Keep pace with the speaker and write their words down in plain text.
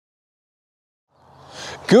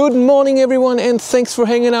Good morning everyone, and thanks for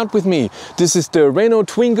hanging out with me. This is the Renault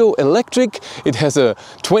Twingo electric. It has a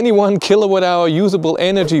 21 kilowatt hour usable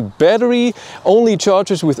energy battery, only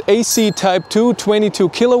charges with AC type 2, 22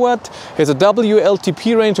 kilowatt, has a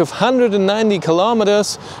WLTP range of 190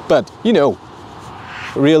 kilometers, but you know,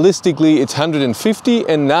 realistically it's 150,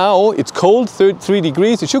 and now it's cold, 3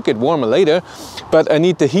 degrees. It should get warmer later, but I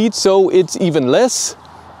need the heat, so it's even less.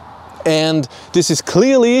 And this is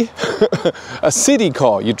clearly a city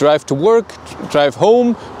car. You drive to work, drive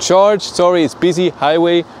home, charge, sorry it's busy,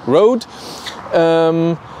 highway, road.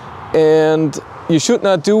 And you should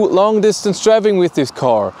not do long distance driving with this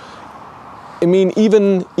car. I mean,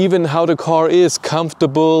 even how the car is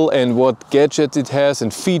comfortable and what gadgets it has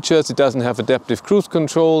and features. It doesn't have adaptive cruise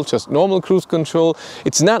control, just normal cruise control.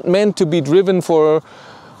 It's not meant to be driven for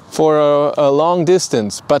a long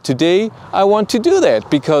distance, but today I want to do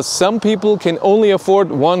that because some people can only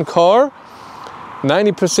afford one car.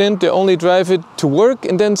 90% they only drive it to work,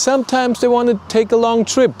 and then sometimes they want to take a long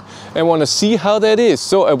trip and want to see how that is.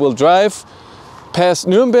 So I will drive past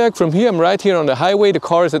Nuremberg from here. I'm right here on the highway. The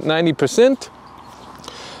car is at 90%.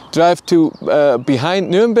 Drive to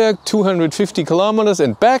behind Nuremberg, 250 kilometers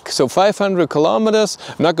and back, so 500 kilometers.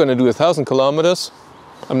 I'm not going to do 1,000 kilometers.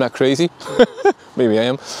 I'm not crazy. Maybe I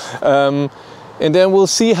am. And then we'll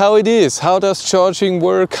see how it is. How does charging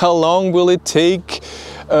work? How long will it take?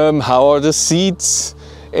 How are the seats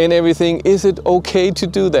and everything? Is it okay to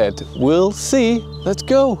do that? We'll see. Let's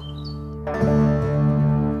go.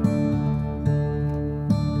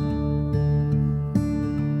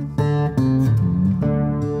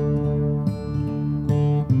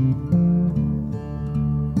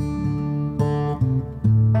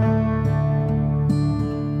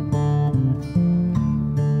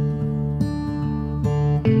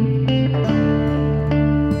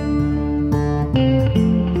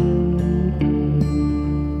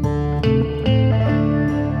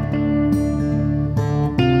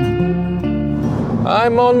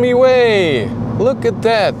 I'm on my way. Look at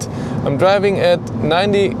that. I'm driving at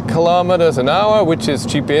 90 kilometers an hour, which is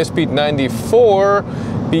GPS speed 94,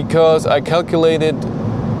 because I calculated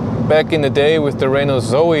back in the day with the Renault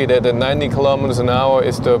Zoe that at 90 kilometers an hour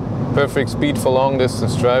is the perfect speed for long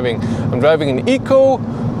distance driving. I'm driving an Eco.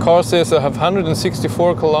 Car says I have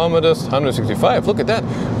 164 kilometers, 165, look at that.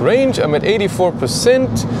 Range, I'm at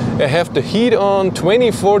 84%. I have the heat on,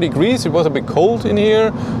 24 degrees. It was a bit cold in here.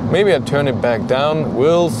 Maybe I turn it back down,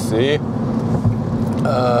 we'll see.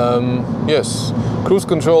 Yes, cruise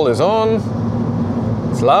control is on.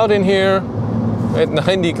 It's loud in here at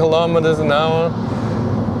 90 kilometers an hour.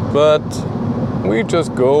 But we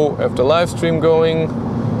just go, have the live stream going,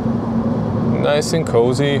 nice and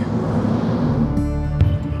cozy.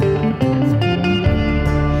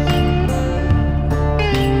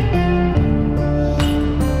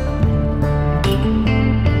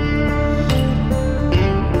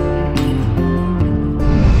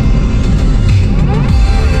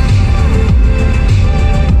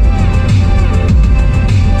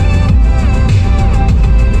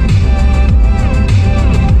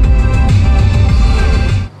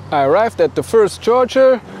 I arrived at the first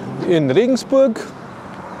charger in Regensburg.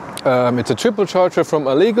 It's a triple charger from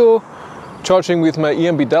Allego. Charging with my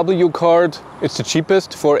EMBW card. It's the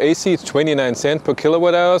cheapest for AC. It's 29 cents per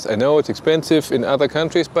kilowatt hours. I know it's expensive in other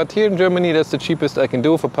countries, but here in Germany that's the cheapest I can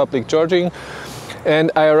do for public charging.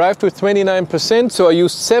 And I arrived with 29%, so I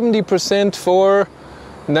used 70% for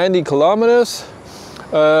 90 kilometers.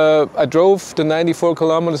 I drove the 94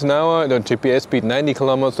 kilometers an hour, the GPS speed 90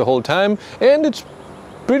 kilometers the whole time, and it's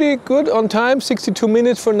pretty good on time, 62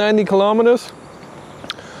 minutes for 90 kilometers.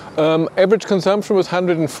 Average consumption was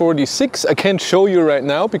 146. I can't show you right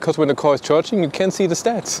now because when the car is charging you can't see the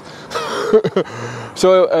stats.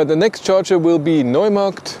 So the next charger will be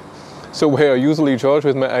Neumarkt, so where I usually charge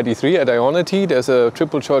with my ID3 at Ionity. There's a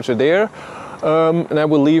triple charger there. And I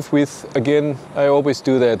will leave with, again, I always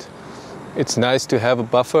do that. It's nice to have a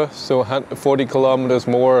buffer, so 40 kilometers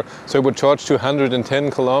more. So I would charge to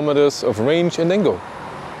 110 kilometers of range and then go.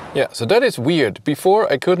 Yeah, so that is weird.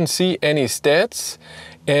 Before I couldn't see any stats,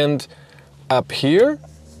 and up here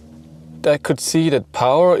I could see that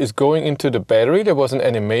power is going into the battery. There was an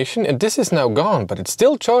animation, and this is now gone, but it's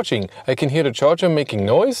still charging. I can hear the charger making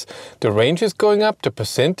noise. The range is going up, the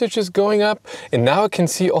percentage is going up, and now I can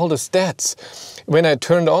see all the stats. When I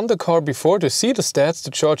turned on the car before to see the stats,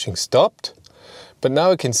 the charging stopped. But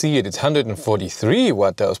now I can see it. It's 143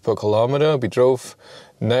 watt-hours per kilometer. We drove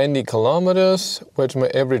 90 kilometers, where's my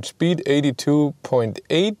average speed?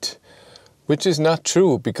 82.8, which is not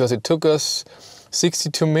true because it took us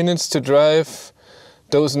 62 minutes to drive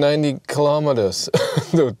those 90 kilometers.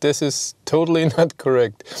 No, this is totally not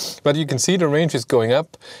correct. But you can see the range is going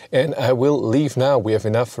up, and I will leave now. We have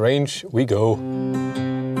enough range, we go.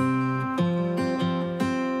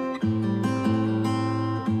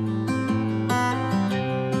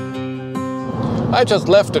 I just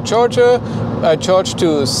left the charger. I charged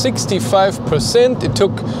to 65%. It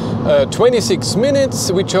took 26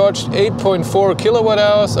 minutes. We charged 8.4 kilowatt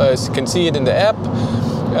hours. As you can see it in the app.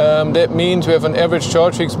 That means we have an average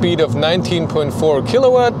charging speed of 19.4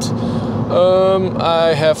 kilowatt.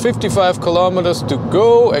 I have 55 kilometers to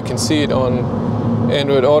go. I can see it on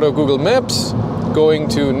Android Auto, Google Maps. Going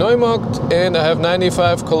to Neumarkt, and I have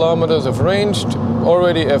 95 kilometers of range,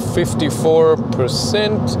 already at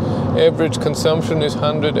 54%. Average consumption is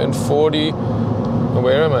 140.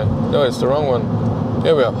 Where am I? No, it's the wrong one.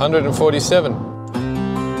 There we are, 147.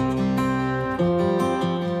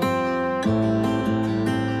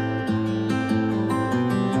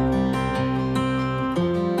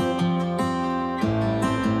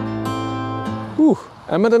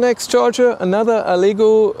 I'm at the next charger, another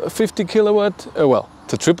Allego 50 kilowatt, well,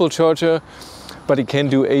 it's a triple charger, but it can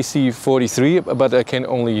do AC 43, but I can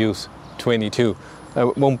only use 22.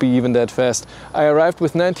 It won't be even that fast. I arrived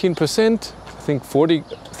with 19%, I think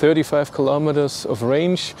 35 kilometers of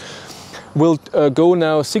range. We'll go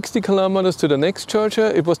now 60 kilometers to the next charger.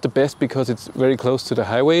 It was the best because it's very close to the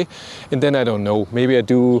highway. And then I don't know, maybe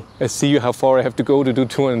I see how far I have to go to do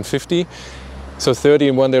 250. So 30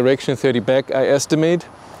 in one direction, 30 back, I estimate.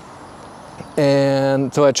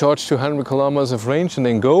 And so I charged 200 kilometers of range and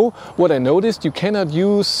then go. What I noticed, you cannot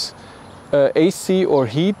use AC or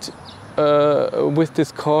heat with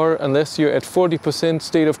this car unless you're at 40%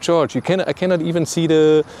 state of charge. I cannot even see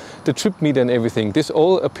the trip meter and everything. This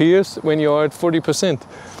all appears when you are at 40%.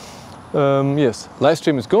 Yes, live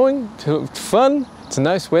stream is going, it's fun. It's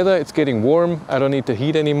nice weather, it's getting warm. I don't need the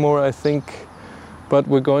heat anymore, I think. But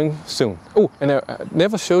we're going soon. Oh, and I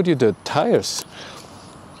never showed you the tires.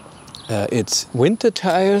 It's winter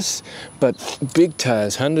tires, but big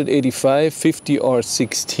tires, 185 50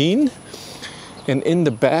 R16. And in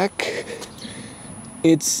the back,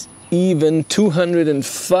 it's even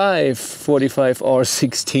 205 45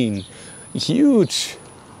 R16. Huge.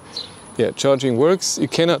 Yeah, charging works. You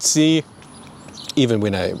cannot see, even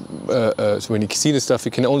when when you see the stuff,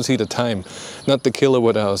 you can only see the time, not the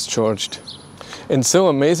kilowatt hours charged. And so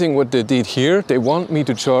amazing what they did here. They want me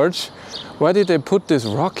to charge. Why did they put this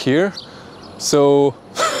rock here? So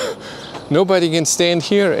nobody can stand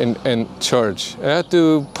here and charge. I had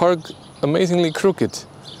to park amazingly crooked.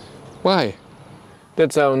 Why?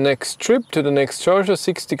 That's our next trip to the next charger,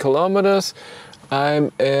 60 kilometers.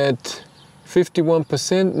 I'm at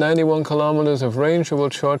 51%, 91 kilometers of range. I will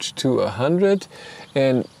charge to 100.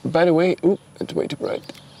 And by the way, ooh, it's way too bright.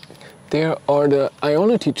 There are the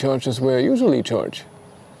Ionity chargers where I usually charge.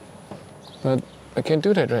 But I can't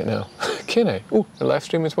do that right now. Can I? Oh, the live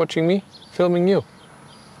stream is watching me, filming you.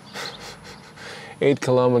 8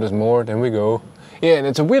 kilometers more, then we go. Yeah, and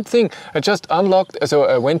it's a weird thing. I just unlocked, so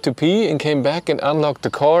I went to pee and came back and unlocked the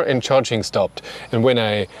car and charging stopped. And when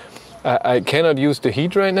I cannot use the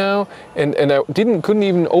heat right now, and I couldn't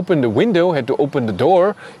even open the window, had to open the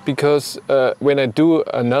door, because when I do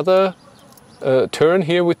another turn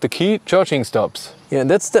here with the key, charging stops. Yeah, and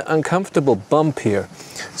that's the uncomfortable bump here.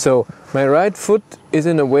 So my right foot is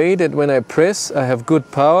in a way that when I press, I have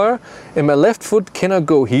good power, and my left foot cannot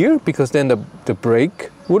go here because then the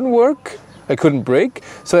brake wouldn't work. I couldn't brake,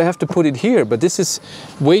 so I have to put it here. But this is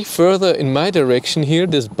way further in my direction here,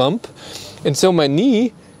 this bump. And so my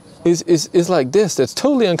knee is like this. That's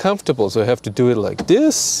totally uncomfortable. So I have to do it like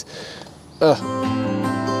this.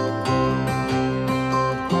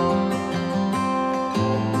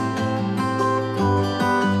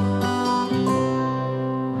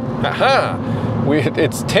 Aha!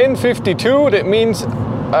 It's 10:52. That means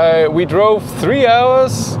we drove 3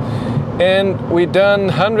 hours. And we done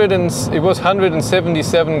it was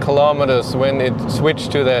 177 kilometers when it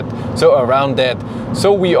switched to that, so around that.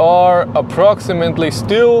 So we are approximately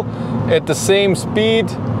still at the same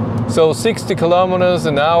speed, so 60 kilometers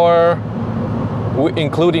an hour,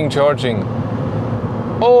 including charging.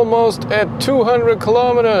 Almost at 200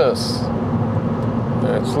 kilometers.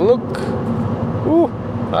 Let's look. Ooh,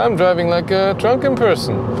 I'm driving like a drunken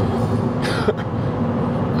person.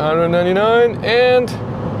 199 and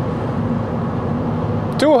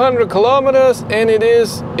 200 kilometers, and it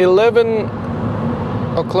is 11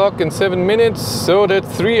 o'clock and 7 minutes, so that's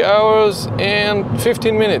 3 hours and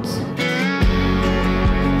 15 minutes.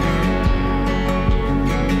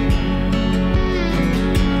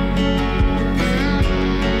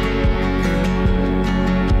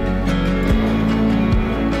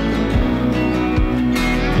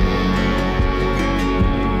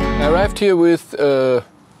 arrived here with,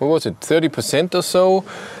 what was it, 30% or so,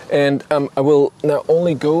 and I will now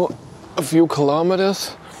only go a few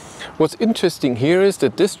kilometers. What's interesting here is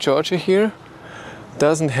that this charger here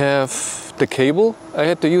doesn't have the cable. I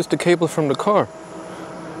had to use the cable from the car.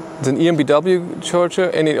 It's an EMBW charger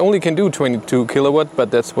and it only can do 22 kilowatt, but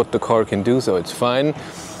that's what the car can do, so it's fine.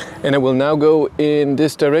 And I will now go in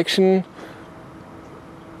this direction,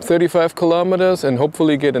 35 kilometers, and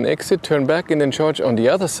hopefully get an exit, turn back and then charge on the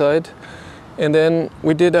other side. And then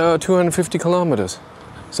we did our 250 kilometers.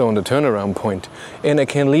 So on the turnaround point. And I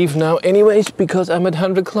can leave now anyways because I'm at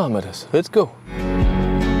 100 kilometers. Let's go.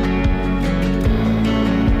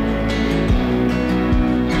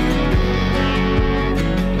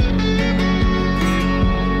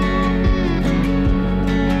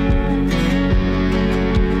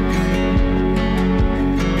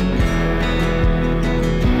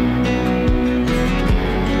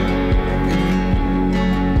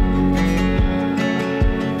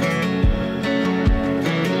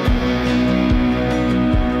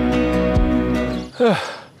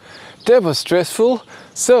 That was stressful.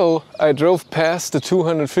 So I drove past the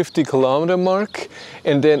 250 kilometer mark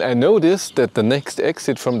and then I noticed that the next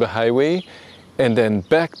exit from the highway and then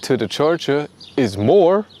back to the charger is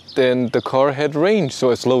more than the car had range.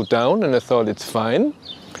 So I slowed down and I thought it's fine.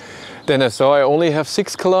 Then I saw I only have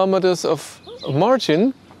 6 kilometers of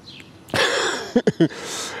margin.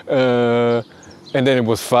 And then it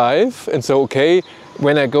was 5, and so okay,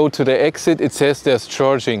 when I go to the exit it says there's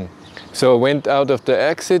charging. So I went out of the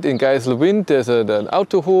exit in Geiselwind, there's an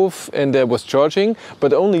Autohof, and there was charging,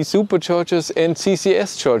 but only superchargers and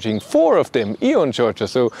CCS charging, 4 of them, Eon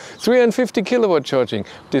chargers, so 350 kilowatt charging.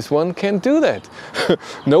 This one can't do that.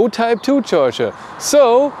 No Type 2 charger.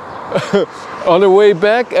 So on the way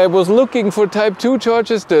back I was looking for Type 2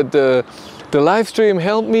 chargers, the live stream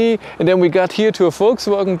helped me, and then we got here to a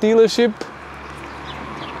Volkswagen dealership.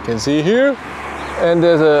 You can see here. And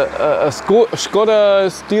there's a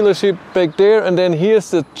Skoda dealership back there, and then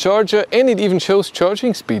here's the charger, and it even shows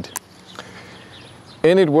charging speed.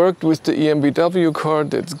 And it worked with the EMBW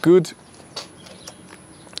card, that's good.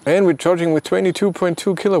 And we're charging with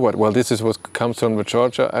 22.2 kilowatt. Well, this is what comes from the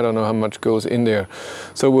charger. I don't know how much goes in there.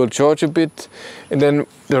 So we'll charge a bit, and then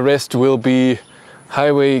the rest will be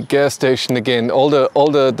highway gas station again. All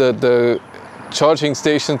the charging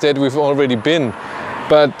stations that we've already been.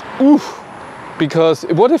 But oof. Because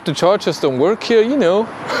what if the chargers don't work here, you know,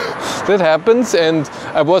 that happens. And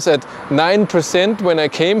I was at 9% when I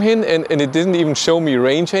came in and it didn't even show me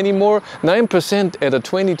range anymore. 9% at a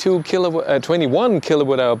 21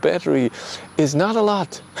 kilowatt hour battery is not a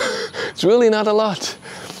lot. It's really not a lot.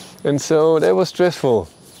 And so that was stressful.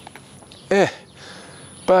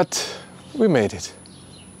 But we made it.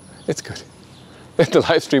 It's good. And the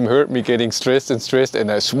live stream heard me getting stressed and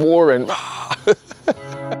I swore and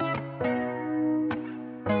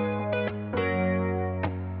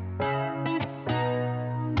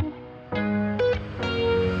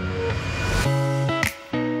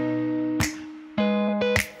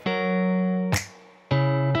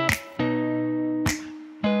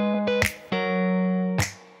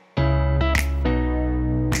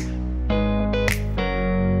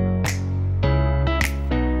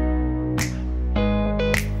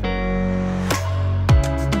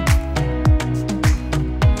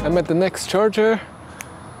I'm at the next charger.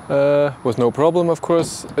 Was no problem, of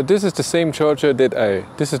course. This is the same charger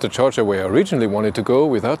this is the charger where I originally wanted to go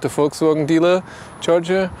without the Volkswagen dealer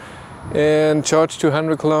charger, and charge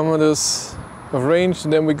 200 kilometers of range.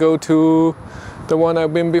 And then we go to the one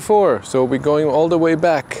I've been before. So we're going all the way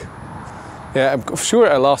back. Yeah, I'm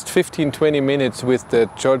sure I lost 15-20 minutes with the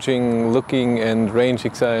charging, looking and range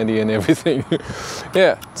anxiety and everything.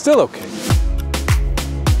 Yeah, still okay.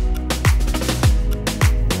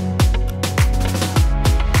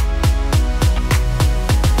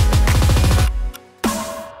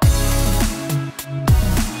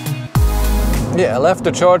 Yeah, I left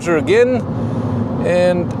the charger again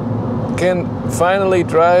and can finally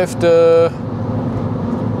drive the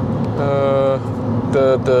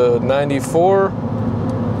 94.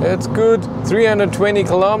 That's good. 320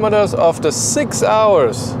 kilometers after 6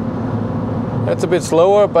 hours. That's a bit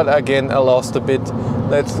slower, but again I lost a bit.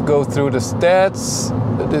 Let's go through the stats.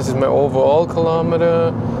 This is my overall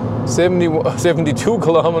kilometer. 72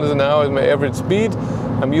 kilometers an hour is my average speed.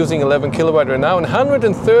 I'm using 11 kilowatt right now, and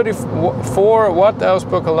 134 watt hours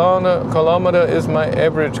per kilometer is my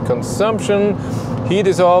average consumption. Heat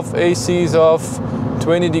is off, AC is off,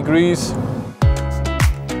 20 degrees.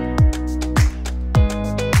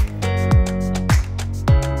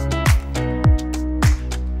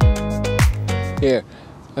 Yeah,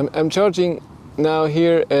 I'm charging now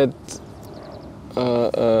here at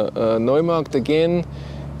Neumarkt again,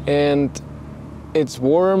 and it's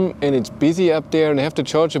warm and it's busy up there, and I have to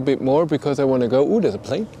charge a bit more because I want to go. Ooh, there's a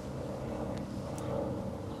plane.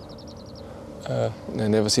 I've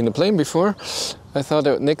never seen a plane before. I thought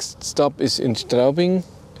the next stop is in Straubing,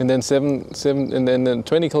 and then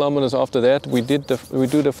 20 kilometers after that we do the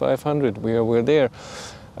 500. We're there.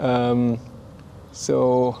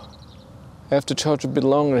 So I have to charge a bit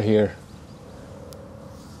longer here.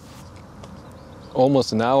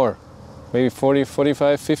 Almost an hour, maybe 40,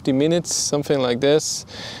 45, 50 minutes, something like this.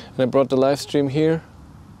 And I brought the live stream here.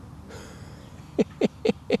 I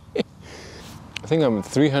think I'm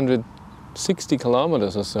 360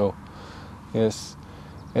 kilometers or so. Yes.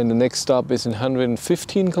 And the next stop is in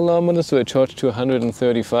 115 kilometers, so I charge to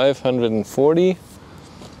 135, 140.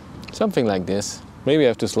 Something like this. Maybe I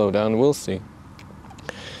have to slow down, we'll see.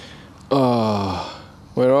 Oh,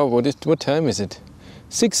 what time is it?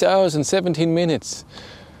 6 hours and 17 minutes.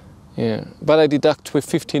 Yeah, but I deduct with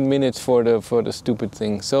 15 minutes for the stupid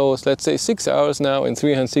thing. So let's say 6 hours now and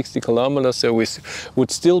 360 kilometers, so we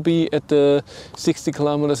would still be at the 60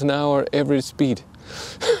 kilometers an hour average speed.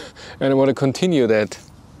 And I want to continue that.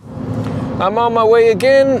 I'm on my way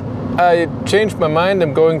again. I changed my mind.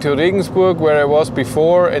 I'm going to Regensburg, where I was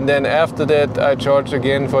before, and then after that I charged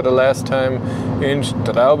again for the last time in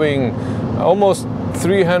Straubing. Almost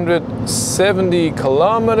 370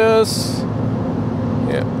 kilometers.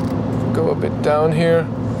 Yeah, go a bit down here.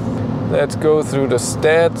 Let's go through the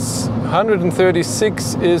stats.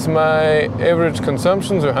 136 is my average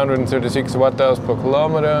consumption, so 136 watt-hours per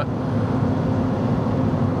kilometer.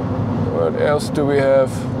 What else do we have?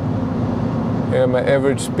 Yeah, my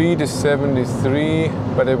average speed is 73,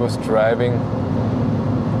 but it was driving.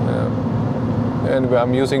 And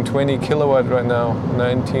I'm using 20 kilowatt right now,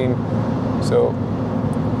 19. So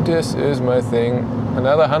this is my thing.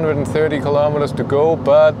 Another 130 kilometers to go,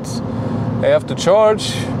 but I have to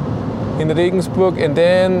charge in Regensburg, and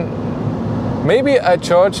then maybe I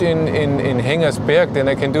charge in Hengersberg, then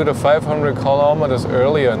I can do the 500 kilometers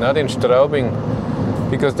earlier, not in Straubing,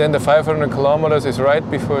 because then the 500 kilometers is right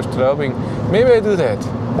before Straubing. Maybe I do that.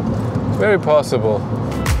 It's very possible.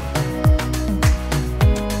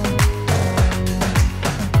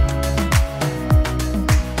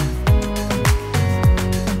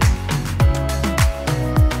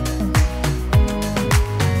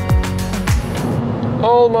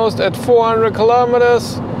 Almost at 400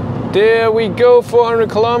 kilometers. There we go, 400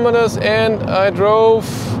 kilometers, and I drove,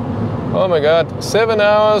 oh my God, 7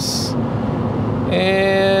 hours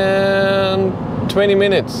and 20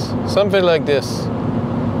 minutes, something like this.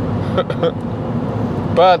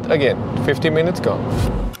 But again, 15 minutes gone.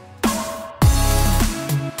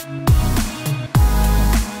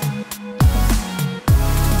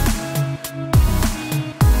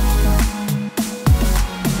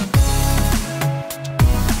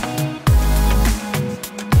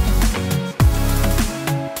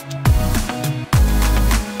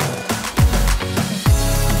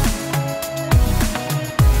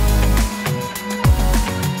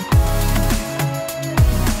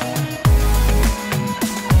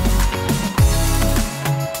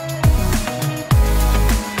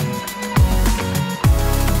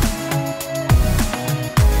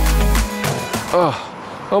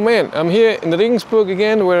 Oh man, I'm here in Regensburg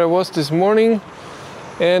again, where I was this morning,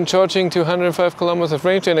 and charging to 105 kilometers of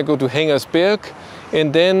range, and I go to Hengersberg,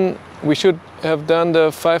 and then we should have done the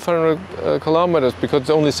 500 kilometers, because it's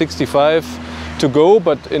only 65 to go,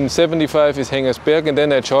 but in 75 is Hengersberg, and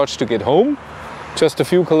then I charge to get home, just a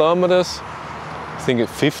few kilometers, I think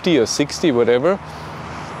it's 50 or 60, whatever.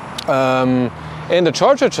 And the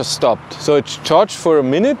charger just stopped. So it charged for a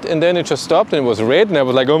minute, and then it just stopped, and it was red, and I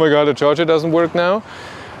was like, oh my God, the charger doesn't work now.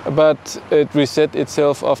 But it reset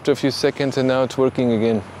itself after a few seconds, and now it's working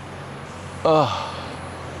again. Oh,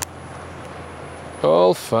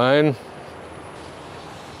 all fine.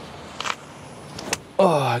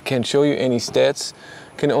 Oh, I can't show you any stats.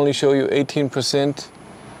 I can only show you 18%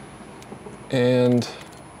 and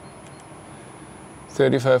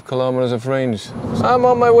 35 kilometers of range. I'm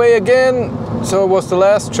on my way again. So it was the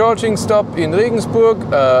last charging stop in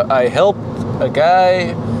Regensburg. I helped a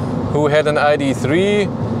guy who had an ID3,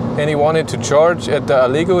 and he wanted to charge at the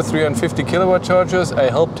Allego 350 kilowatt chargers. I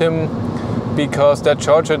helped him because that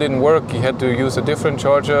charger didn't work. He had to use a different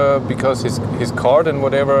charger because his card and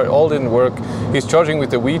whatever, all didn't work. He's charging with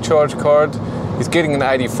the WeCharge card. He's getting an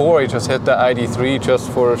ID4, he just had the ID3 just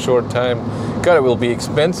for a short time. God, it will be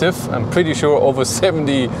expensive. I'm pretty sure over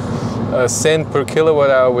 70 cents per kilowatt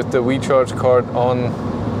hour with the WeCharge card on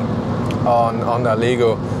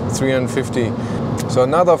Allego 350. So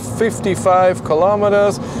another 55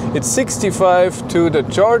 kilometers. It's 65 to the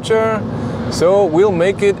charger. So we'll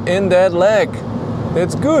make it in that leg.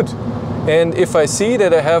 That's good. And if I see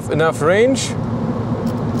that I have enough range,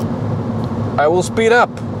 I will speed up.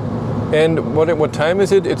 And what time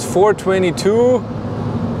is it? It's 4:22.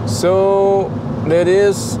 So that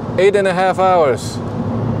is 8.5 hours.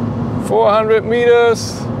 400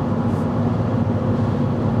 meters.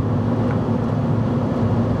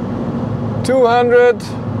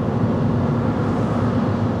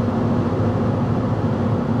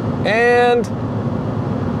 And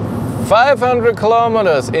 500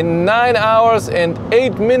 kilometers in 9 hours and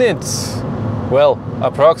 8 minutes. Well,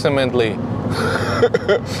 approximately.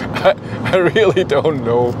 I really don't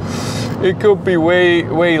know. It could be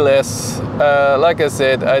way less. Like I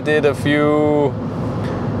said, I made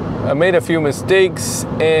a few mistakes,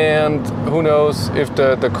 and who knows if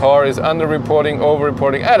the car is under-reporting,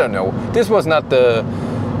 over-reporting. I don't know. This was not the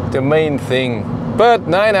main thing. But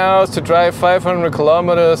 9 hours to drive 500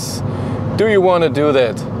 kilometers, do you want to do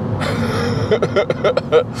that?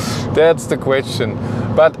 That's the question.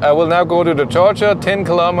 But I will now go to the charger, 10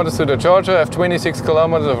 kilometers to the charger. I have 26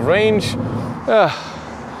 kilometers of range.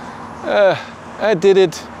 I did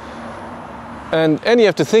it. And you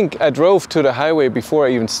have to think, I drove to the highway before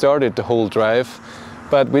I even started the whole drive.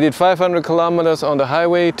 But we did 500 kilometers on the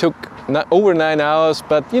highway, took over 9 hours,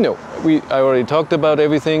 but you know, I already talked about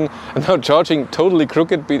everything. And now charging totally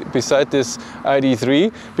crooked beside this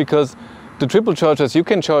ID3, because the triple chargers, you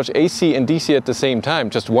can charge AC and DC at the same time,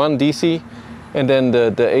 just one DC and then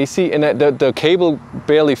the AC, and the cable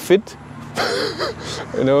barely fit.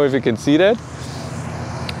 You know, if you can see that.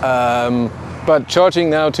 But charging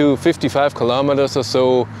now to 55 kilometers or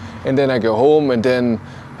so, and then I go home, and then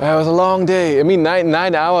it was a long day. I mean,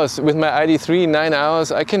 9 hours with my ID3, 9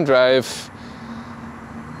 hours. I can drive,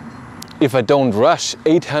 if I don't rush,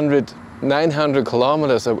 800, 900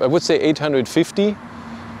 kilometers. I would say 850,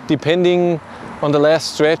 depending on the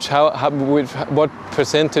last stretch, with what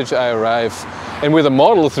percentage I arrive. And with a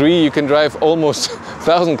Model 3, you can drive almost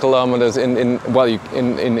 1,000 kilometers.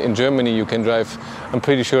 In Germany, you can drive, I'm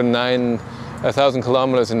pretty sure, 1,000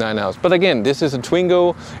 kilometers in 9 hours. But again, this is a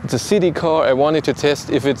Twingo, it's a city car. I wanted to test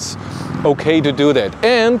if it's okay to do that.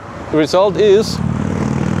 And the result is,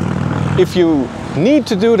 if you need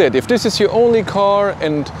to do that, if this is your only car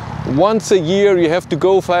and once a year you have to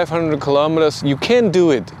go 500 kilometers, you can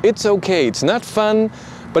do it. It's okay. It's not fun,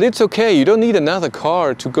 but it's okay. You don't need another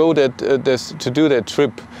car to go to do that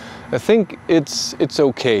trip. I think it's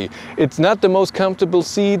okay. It's not the most comfortable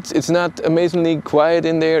seats. It's not amazingly quiet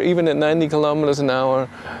in there, even at 90 kilometers an hour.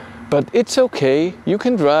 But it's okay. You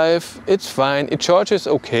can drive. It's fine. It charges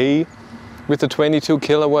okay with the 22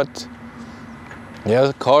 kilowatt.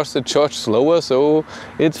 Yeah, cars that charge slower, so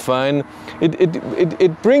it's fine.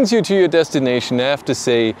 It brings you to your destination, I have to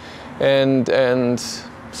say. And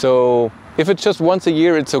so if it's just once a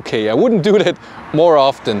year, it's okay. I wouldn't do that more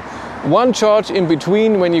often. One charge in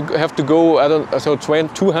between when you have to go,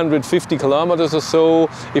 250 kilometers or so.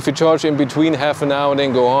 If you charge in between half an hour and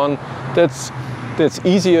then go on, that's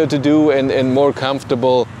easier to do and more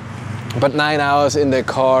comfortable. But 9 hours in the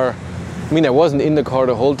car, I mean, I wasn't in the car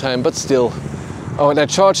the whole time, but still. Oh, and I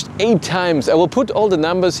charged 8 times. I will put all the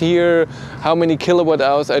numbers here, how many kilowatt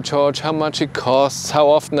hours I charge, how much it costs, how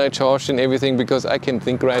often I charged and everything, because I can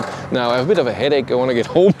think right now. I have a bit of a headache, I want to get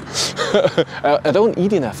home. I don't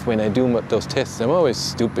eat enough when I do those tests. I'm always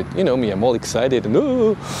stupid. You know me, I'm all excited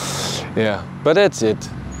and yeah, but that's it.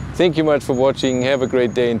 Thank you much for watching. Have a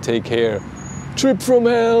great day and take care. Trip from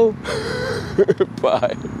hell.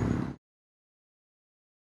 Bye.